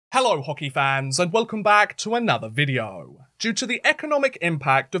Hello hockey fans and welcome back to another video. Due to the economic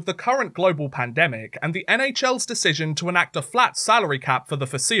impact of the current global pandemic and the NHL's decision to enact a flat salary cap for the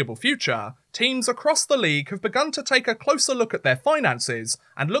foreseeable future, teams across the league have begun to take a closer look at their finances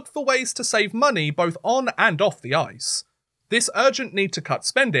and look for ways to save money both on and off the ice. This urgent need to cut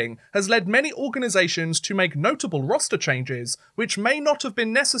spending has led many organisations to make notable roster changes which may not have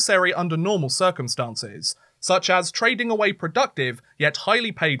been necessary under normal circumstances, such as trading away productive yet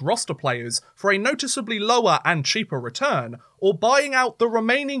highly paid roster players for a noticeably lower and cheaper return, or buying out the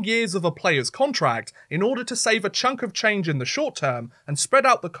remaining years of a player's contract in order to save a chunk of change in the short term and spread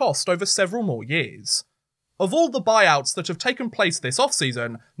out the cost over several more years. Of all the buyouts that have taken place this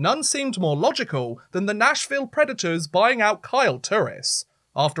offseason, none seemed more logical than the Nashville Predators buying out Kyle Turris.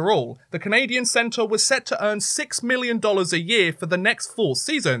 After all, the Canadian centre was set to earn $6 million a year for the next 4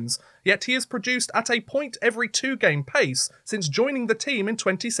 seasons, yet he has produced at a point every 2-game pace since joining the team in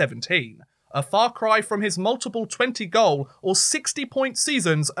 2017, a far cry from his multiple 20-goal or 60-point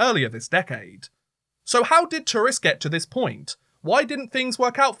seasons earlier this decade. So how did Turris get to this point? Why didn't things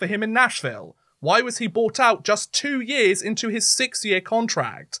work out for him in Nashville? Why was he bought out just 2 years into his 6-year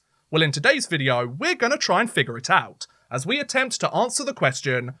contract? Well, in today's video, we're going to try and figure it out, as we attempt to answer the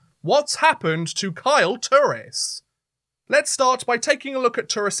question, what's happened to Kyle Turris? Let's start by taking a look at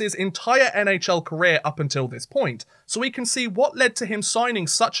Turris' entire NHL career up until this point, so we can see what led to him signing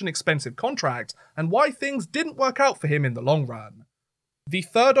such an expensive contract, and why things didn't work out for him in the long run. The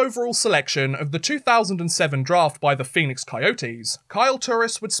 3rd overall selection of the 2007 draft by the Phoenix Coyotes, Kyle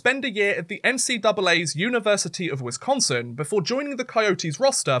Turris would spend a year at the NCAA's University of Wisconsin before joining the Coyotes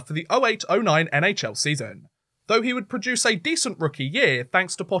roster for the 08-09 NHL season. Though he would produce a decent rookie year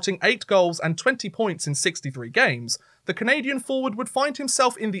thanks to potting 8 goals and 20 points in 63 games, the Canadian forward would find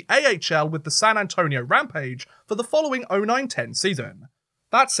himself in the AHL with the San Antonio Rampage for the following 09-10 season.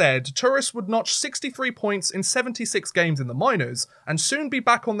 That said, Turris would notch 63 points in 76 games in the minors, and soon be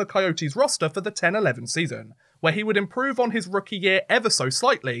back on the Coyotes roster for the 10-11 season, where he would improve on his rookie year ever so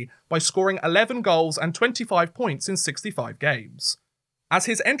slightly by scoring 11 goals and 25 points in 65 games. As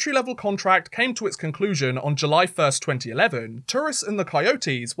his entry-level contract came to its conclusion on July 1st, 2011, Turris and the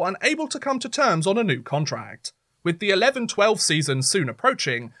Coyotes were unable to come to terms on a new contract. With the 11-12 season soon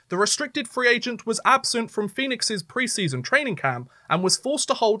approaching, the restricted free agent was absent from Phoenix's preseason training camp and was forced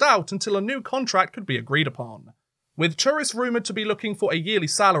to hold out until a new contract could be agreed upon. With Turris rumoured to be looking for a yearly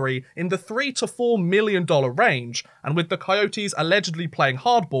salary in the $3 to $4 million range, and with the Coyotes allegedly playing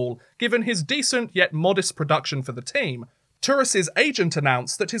hardball given his decent yet modest production for the team, Turris' agent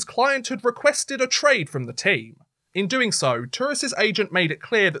announced that his client had requested a trade from the team. In doing so, Turris' agent made it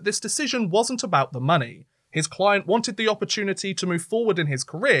clear that this decision wasn't about the money. His client wanted the opportunity to move forward in his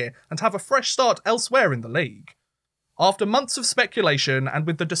career and have a fresh start elsewhere in the league. After months of speculation and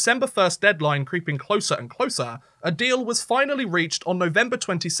with the December 1st deadline creeping closer and closer, a deal was finally reached on November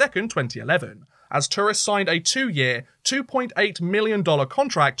 22nd, 2011, as Turris signed a 2-year, $2.8 million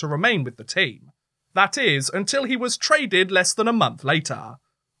contract to remain with the team. That is, until he was traded less than a month later.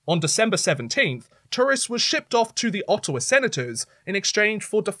 On December 17th, Turris was shipped off to the Ottawa Senators in exchange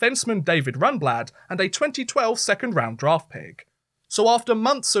for defenseman David Rundblad and a 2012 second-round draft pick. So after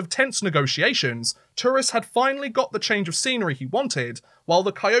months of tense negotiations, Turris had finally got the change of scenery he wanted, while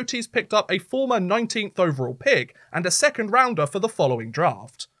the Coyotes picked up a former 19th overall pick and a second-rounder for the following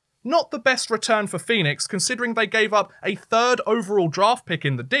draft. Not the best return for Phoenix considering they gave up a 3rd overall draft pick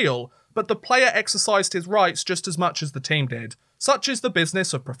in the deal, but the player exercised his rights just as much as the team did. Such is the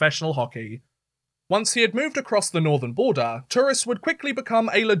business of professional hockey. Once he had moved across the northern border, Turris would quickly become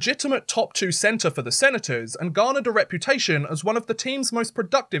a legitimate top 2 centre for the Senators and garnered a reputation as one of the team's most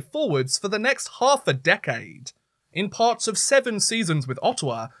productive forwards for the next half a decade. In parts of 7 seasons with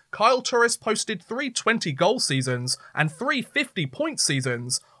Ottawa, Kyle Turris posted 3 20-goal seasons and 3 50-point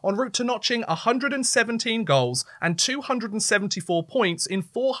seasons, en route to notching 117 goals and 274 points in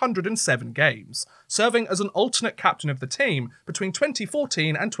 407 games, serving as an alternate captain of the team between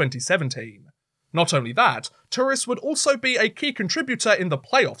 2014 and 2017. Not only that, Turris would also be a key contributor in the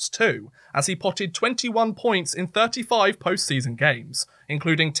playoffs too, as he potted 21 points in 35 postseason games,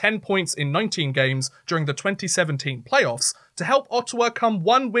 including 10 points in 19 games during the 2017 playoffs, to help Ottawa come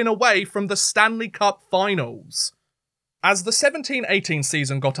 1 win away from the Stanley Cup Finals. As the 17-18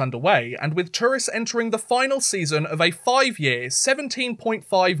 season got underway, and with Turris entering the final season of a 5-year,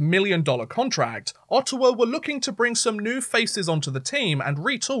 $17.5 million contract, Ottawa were looking to bring some new faces onto the team and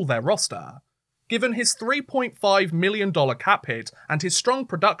retool their roster. Given his $3.5 million cap hit and his strong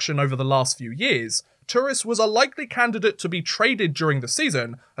production over the last few years, Turris was a likely candidate to be traded during the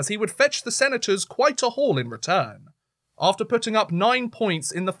season, as he would fetch the Senators quite a haul in return. After putting up 9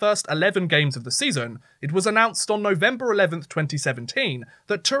 points in the first 11 games of the season, it was announced on November 11th, 2017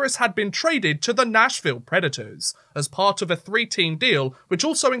 that Turris had been traded to the Nashville Predators as part of a 3-team deal which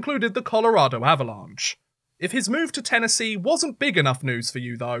also included the Colorado Avalanche. If his move to Tennessee wasn't big enough news for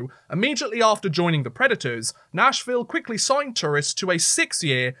you though, immediately after joining the Predators, Nashville quickly signed Turris to a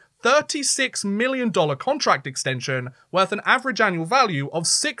 6-year, $36 million contract extension worth an average annual value of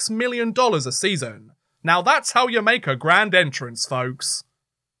 $6 million a season. Now that's how you make a grand entrance, folks.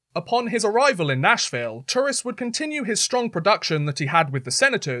 Upon his arrival in Nashville, Turris would continue his strong production that he had with the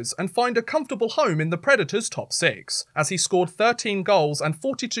Senators and find a comfortable home in the Predators' top 6, as he scored 13 goals and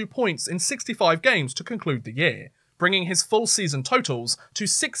 42 points in 65 games to conclude the year, bringing his full season totals to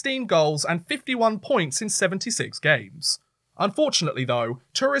 16 goals and 51 points in 76 games. Unfortunately though,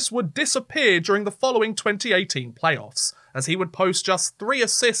 Turris would disappear during the following 2018 playoffs, as he would post just 3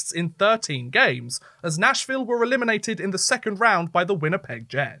 assists in 13 games, as Nashville were eliminated in the second round by the Winnipeg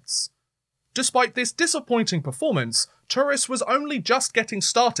Jets. Despite this disappointing performance, Turris was only just getting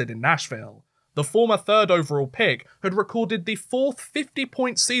started in Nashville. The former 3rd overall pick had recorded the 4th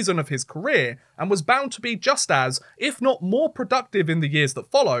 50-point season of his career and was bound to be just as, if not more productive in the years that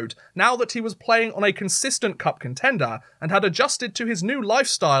followed, now that he was playing on a consistent cup contender and had adjusted to his new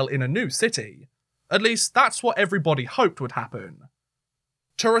lifestyle in a new city. At least that's what everybody hoped would happen.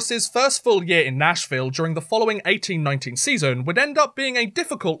 Turris's first full year in Nashville during the following 18-19 season would end up being a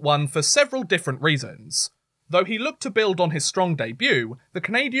difficult one for several different reasons. Though he looked to build on his strong debut, the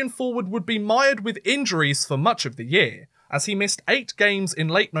Canadian forward would be mired with injuries for much of the year, as he missed 8 games in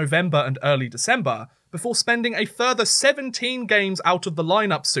late November and early December, before spending a further 17 games out of the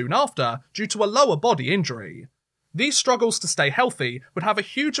lineup soon after due to a lower body injury. These struggles to stay healthy would have a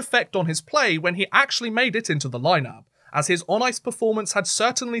huge effect on his play when he actually made it into the lineup, as his on-ice performance had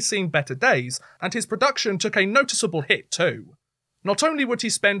certainly seen better days, and his production took a noticeable hit too. Not only would he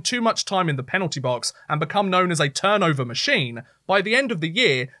spend too much time in the penalty box and become known as a turnover machine, by the end of the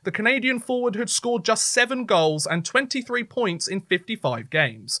year, the Canadian forward had scored just 7 goals and 23 points in 55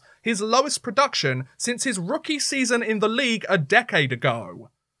 games, his lowest production since his rookie season in the league a decade ago.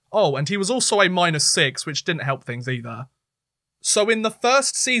 Oh, and he was also a -6, which didn't help things either. So in the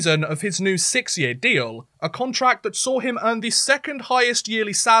first season of his new 6-year deal, a contract that saw him earn the 2nd highest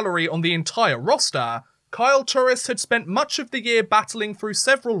yearly salary on the entire roster, Kyle Turris had spent much of the year battling through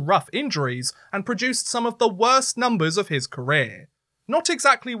several rough injuries and produced some of the worst numbers of his career. Not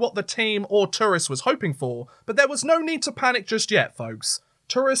exactly what the team or Turris was hoping for, but there was no need to panic just yet, folks.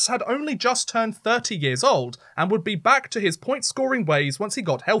 Turris had only just turned 30 years old and would be back to his point-scoring ways once he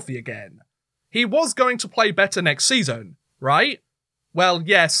got healthy again. He was going to play better next season, right? Well,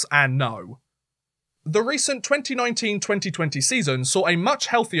 yes and no. The recent 2019-2020 season saw a much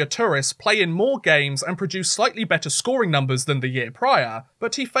healthier Turris play in more games and produce slightly better scoring numbers than the year prior,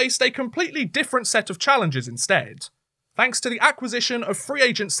 but he faced a completely different set of challenges instead. Thanks to the acquisition of free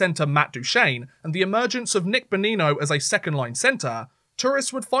agent centre Matt Duchene and the emergence of Nick Bonino as a second-line centre,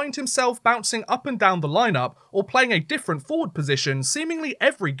 Turris would find himself bouncing up and down the lineup or playing a different forward position seemingly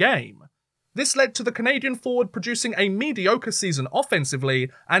every game. This led to the Canadian forward producing a mediocre season offensively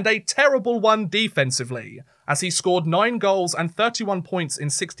and a terrible one defensively, as he scored 9 goals and 31 points in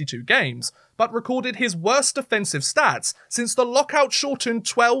 62 games, but recorded his worst defensive stats since the lockout-shortened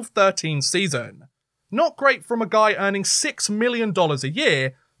 12-13 season. Not great from a guy earning $6 million a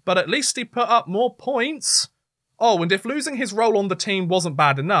year, but at least he put up more points. Oh, and if losing his role on the team wasn't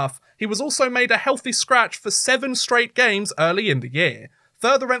bad enough, he was also made a healthy scratch for 7 straight games early in the year,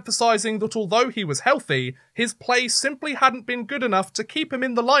 further emphasising that although he was healthy, his play simply hadn't been good enough to keep him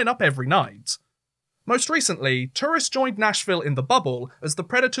in the lineup every night. Most recently, Turris joined Nashville in the bubble as the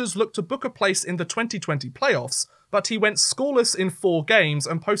Predators looked to book a place in the 2020 playoffs, but he went scoreless in 4 games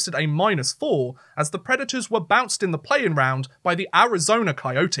and posted a -4 as the Predators were bounced in the play-in round by the Arizona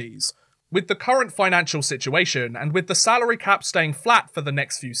Coyotes. With the current financial situation, and with the salary cap staying flat for the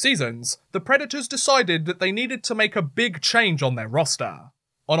next few seasons, the Predators decided that they needed to make a big change on their roster.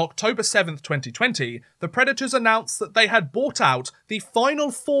 On October 7th, 2020, the Predators announced that they had bought out the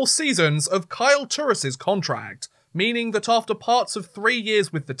final 4 seasons of Kyle Turris' contract, meaning that after parts of 3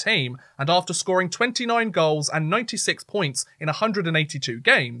 years with the team, and after scoring 29 goals and 96 points in 182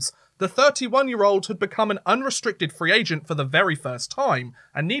 games, the 31-year-old had become an unrestricted free agent for the very first time,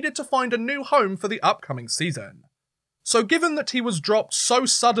 and needed to find a new home for the upcoming season. So given that he was dropped so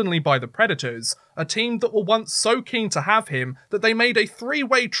suddenly by the Predators, a team that were once so keen to have him that they made a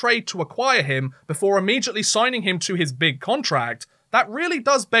 3-way trade to acquire him before immediately signing him to his big contract, that really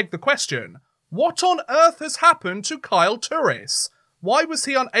does beg the question, what on earth has happened to Kyle Turris? Why was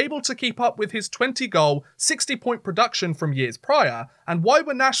he unable to keep up with his 20-goal, 60-point production from years prior, and why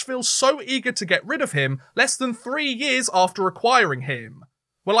were Nashville so eager to get rid of him less than 3 years after acquiring him?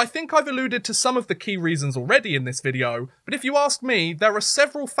 Well, I think I've alluded to some of the key reasons already in this video, but if you ask me, there are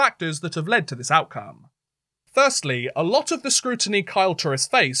several factors that have led to this outcome. Firstly, a lot of the scrutiny Kyle Turris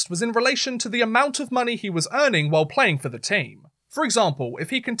faced was in relation to the amount of money he was earning while playing for the team. For example, if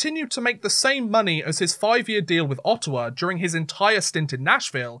he continued to make the same money as his 5-year deal with Ottawa during his entire stint in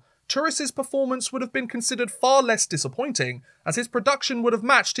Nashville, Turris's performance would have been considered far less disappointing, as his production would have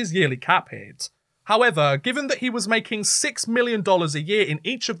matched his yearly cap hit. However, given that he was making $6 million a year in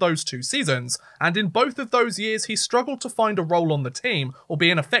each of those 2 seasons, and in both of those years he struggled to find a role on the team or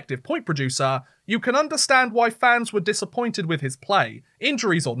be an effective point producer, you can understand why fans were disappointed with his play,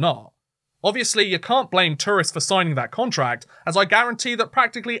 injuries or not. Obviously, you can't blame Turris for signing that contract, as I guarantee that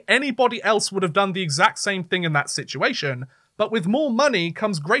practically anybody else would have done the exact same thing in that situation, but with more money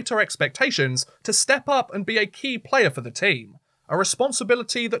comes greater expectations to step up and be a key player for the team. A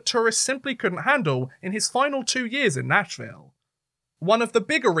responsibility that Turris simply couldn't handle in his final 2 years in Nashville. One of the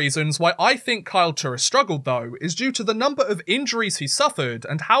bigger reasons why I think Kyle Turris struggled though is due to the number of injuries he suffered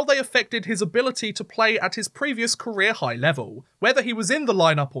and how they affected his ability to play at his previous career high level, whether he was in the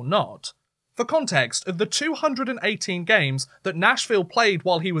lineup or not. For context, of the 218 games that Nashville played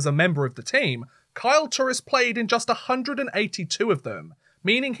while he was a member of the team, Kyle Turris played in just 182 of them,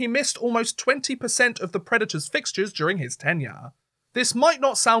 meaning he missed almost 20% of the Predators' fixtures during his tenure. This might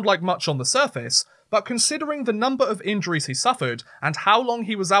not sound like much on the surface, but considering the number of injuries he suffered and how long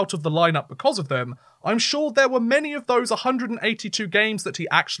he was out of the lineup because of them, I'm sure there were many of those 182 games that he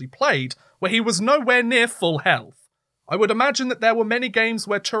actually played where he was nowhere near full health. I would imagine that there were many games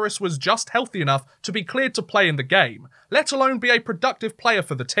where Turris was just healthy enough to be cleared to play in the game, let alone be a productive player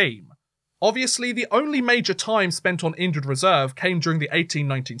for the team. Obviously, the only major time spent on injured reserve came during the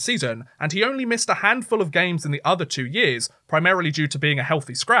 18-19 season, and he only missed a handful of games in the other 2 years, primarily due to being a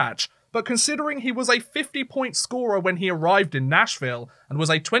healthy scratch, but considering he was a 50-point scorer when he arrived in Nashville, and was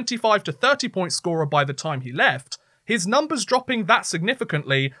a 25 to 30-point scorer by the time he left, his numbers dropping that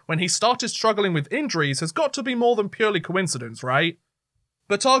significantly when he started struggling with injuries has got to be more than purely coincidence, right?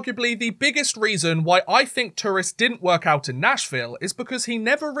 But arguably the biggest reason why I think Turris didn't work out in Nashville is because he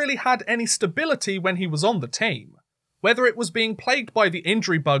never really had any stability when he was on the team. Whether it was being plagued by the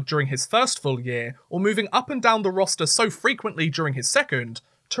injury bug during his first full year, or moving up and down the roster so frequently during his second,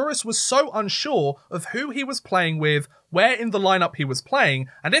 Turris was so unsure of who he was playing with, where in the lineup he was playing,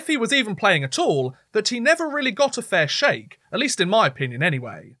 and if he was even playing at all, that he never really got a fair shake, at least in my opinion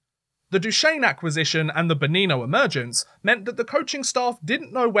anyway. The Duchesne acquisition and the Bonino emergence meant that the coaching staff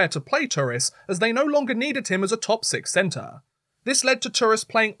didn't know where to play Turris, as they no longer needed him as a top 6 centre. This led to Turris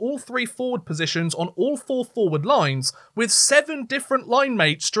playing all 3 forward positions on all 4 forward lines, with 7 different line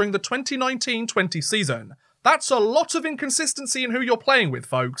mates during the 2019-20 season. That's a lot of inconsistency in who you're playing with,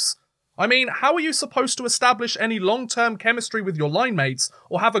 folks. I mean, how are you supposed to establish any long-term chemistry with your line mates,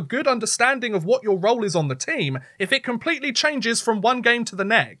 or have a good understanding of what your role is on the team, if it completely changes from one game to the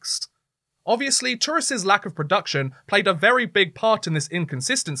next? Obviously, Turris's lack of production played a very big part in this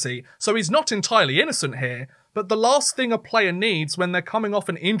inconsistency, so he's not entirely innocent here, but the last thing a player needs when they're coming off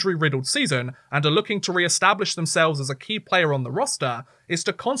an injury-riddled season and are looking to re-establish themselves as a key player on the roster is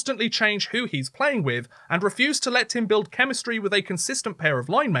to constantly change who he's playing with and refuse to let him build chemistry with a consistent pair of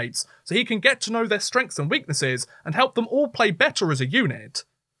line mates so he can get to know their strengths and weaknesses and help them all play better as a unit.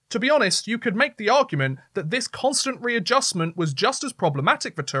 To be honest, you could make the argument that this constant readjustment was just as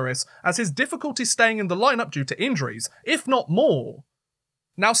problematic for Turris as his difficulty staying in the lineup due to injuries, if not more.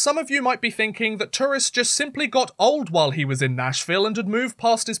 Now, some of you might be thinking that Turris just simply got old while he was in Nashville and had moved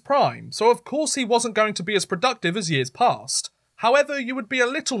past his prime, so of course he wasn't going to be as productive as years past. However, you would be a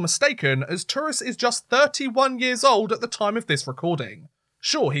little mistaken, as Turris is just 31 years old at the time of this recording.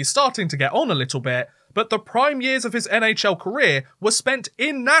 Sure, he's starting to get on a little bit, but the prime years of his NHL career were spent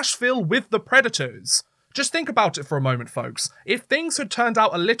in Nashville with the Predators. Just think about it for a moment, folks. If things had turned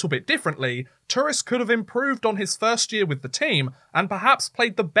out a little bit differently, Turris could have improved on his first year with the team, and perhaps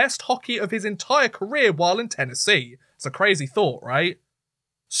played the best hockey of his entire career while in Tennessee. It's a crazy thought, right?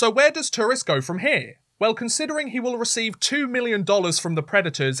 So where does Turris go from here? Well, considering he will receive $2 million from the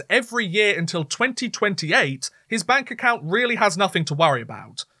Predators every year until 2028, his bank account really has nothing to worry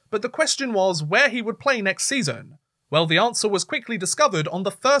about. But the question was where he would play next season. Well, the answer was quickly discovered on the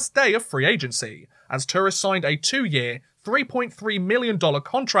first day of free agency, as Turris signed a 2-year, $3.3 million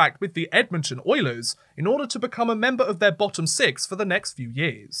contract with the Edmonton Oilers in order to become a member of their bottom 6 for the next few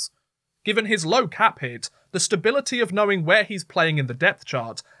years. Given his low cap hit, the stability of knowing where he's playing in the depth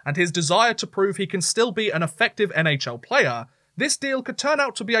chart, and his desire to prove he can still be an effective NHL player, this deal could turn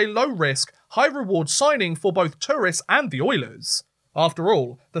out to be a low-risk, high-reward signing for both Turris and the Oilers. After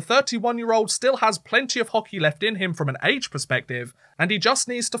all, the 31-year-old still has plenty of hockey left in him from an age perspective, and he just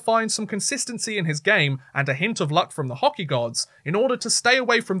needs to find some consistency in his game and a hint of luck from the hockey gods in order to stay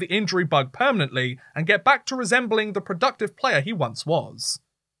away from the injury bug permanently and get back to resembling the productive player he once was.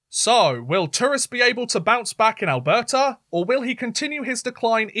 So, will Turris be able to bounce back in Alberta, or will he continue his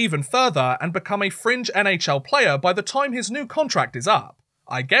decline even further and become a fringe NHL player by the time his new contract is up?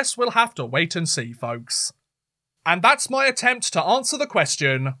 I guess we'll have to wait and see, folks. And that's my attempt to answer the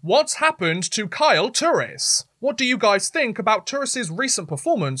question, what's happened to Kyle Turris? What do you guys think about Turris' recent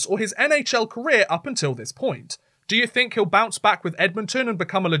performance or his NHL career up until this point? Do you think he'll bounce back with Edmonton and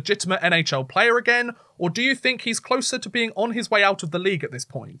become a legitimate NHL player again? Or do you think he's closer to being on his way out of the league at this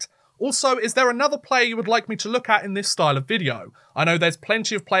point? Also, is there another player you would like me to look at in this style of video? I know there's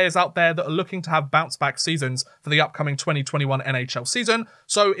plenty of players out there that are looking to have bounce-back seasons for the upcoming 2021 NHL season,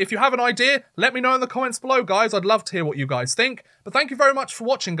 so if you have an idea, let me know in the comments below, guys. I'd love to hear what you guys think. But thank you very much for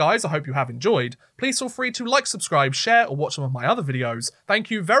watching, guys. I hope you have enjoyed. Please feel free to like, subscribe, share, or watch some of my other videos. Thank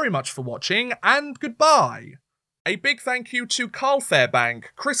you very much for watching, and goodbye! A big thank you to Carl Fairbank,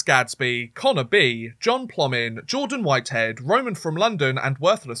 Chris Gadsby, Connor B, John Plummin, Jordan Whitehead, Roman from London, and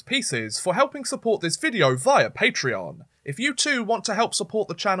Worthless Pieces for helping support this video via Patreon. If you too want to help support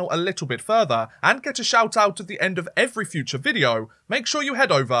the channel a little bit further and get a shout out at the end of every future video, make sure you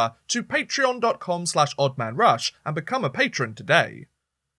head over to patreon.com/oddmanrush and become a patron today.